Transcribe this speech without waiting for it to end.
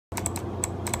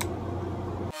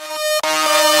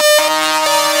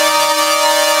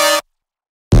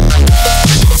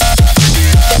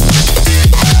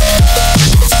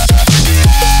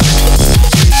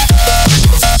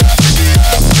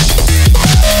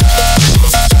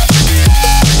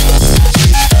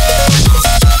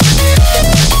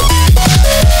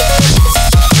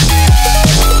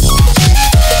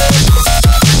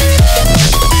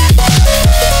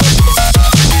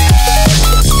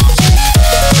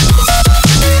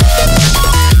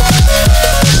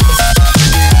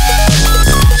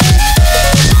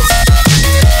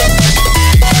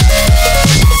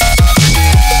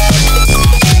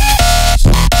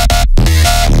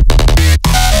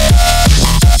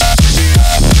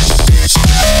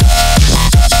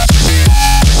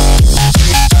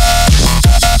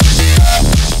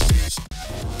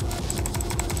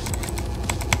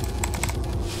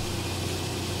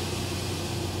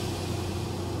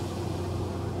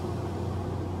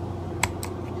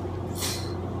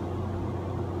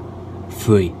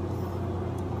free.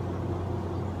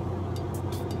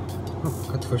 Oh,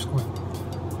 got the first coin.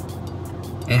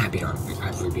 And I beat on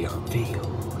Rebeat on video.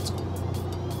 Let's go.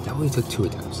 That only took 2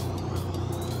 attempts.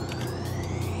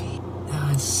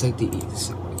 It's like the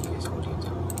easiest one you guys hold you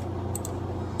down.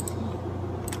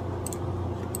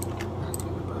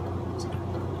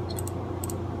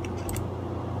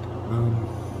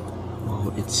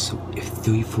 Well, it's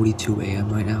 3:42 a.m.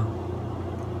 right now.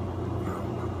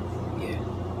 Yeah.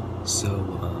 So,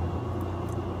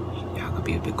 yeah, I'm gonna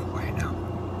be a bit quiet now.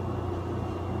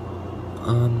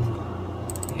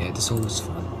 Yeah, this all was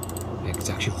fun. Like, it's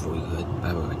actually really good. I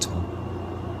have a rental.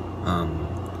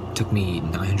 It took me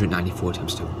 994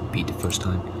 attempts to beat the first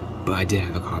time, but I did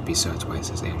have a copy, so that's why it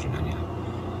says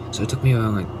 899. So it took me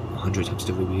around like 100 attempts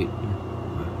to rebeat.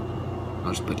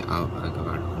 I'll just put it out like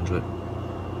around 100.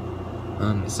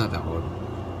 It's not that hard.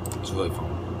 It's really fun.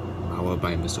 Malware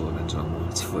by MrLorenzo.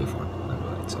 It's really fun.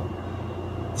 So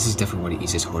this is definitely one of the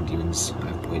easiest hard demons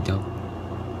I've played though.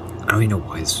 I don't even know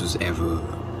why this was ever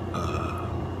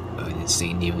an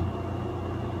insane demon,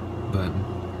 but I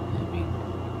mean,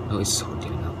 at least it's hard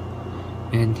demon now.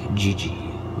 And GG,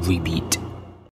 Rebeat.